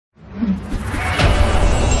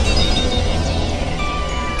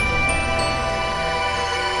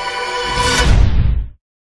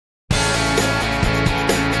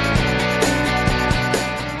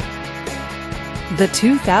The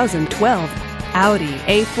 2012 Audi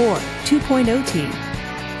A4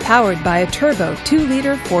 2.0T. Powered by a turbo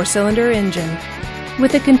 2-liter 4-cylinder engine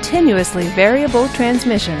with a continuously variable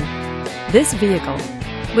transmission. This vehicle,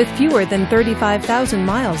 with fewer than 35,000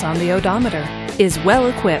 miles on the odometer, is well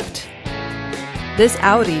equipped. This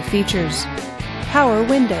Audi features power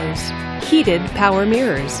windows, heated power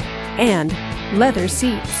mirrors, and leather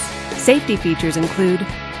seats. Safety features include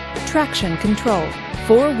traction control,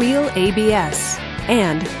 4-wheel ABS,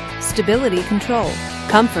 and stability control.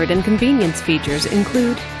 Comfort and convenience features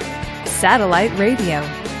include satellite radio,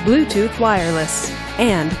 Bluetooth wireless,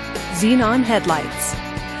 and xenon headlights.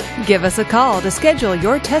 Give us a call to schedule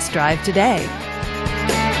your test drive today.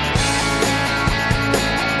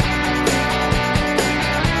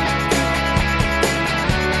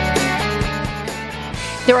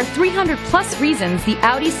 There are 300+ reasons the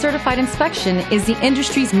Audi certified inspection is the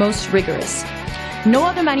industry's most rigorous. No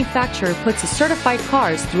other manufacturer puts its certified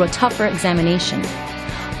cars through a tougher examination.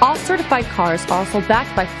 All certified cars are also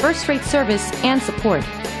backed by first-rate service and support.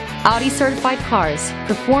 Audi certified cars,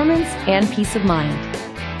 performance and peace of mind.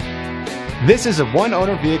 This is a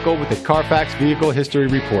one-owner vehicle with a Carfax Vehicle History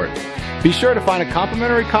Report. Be sure to find a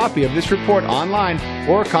complimentary copy of this report online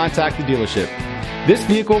or contact the dealership. This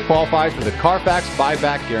vehicle qualifies for the Carfax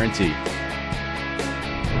Buyback Guarantee.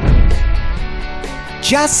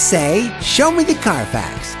 Just say, "Show me the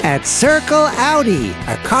Carfax" at Circle Audi,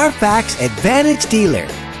 a Carfax Advantage dealer.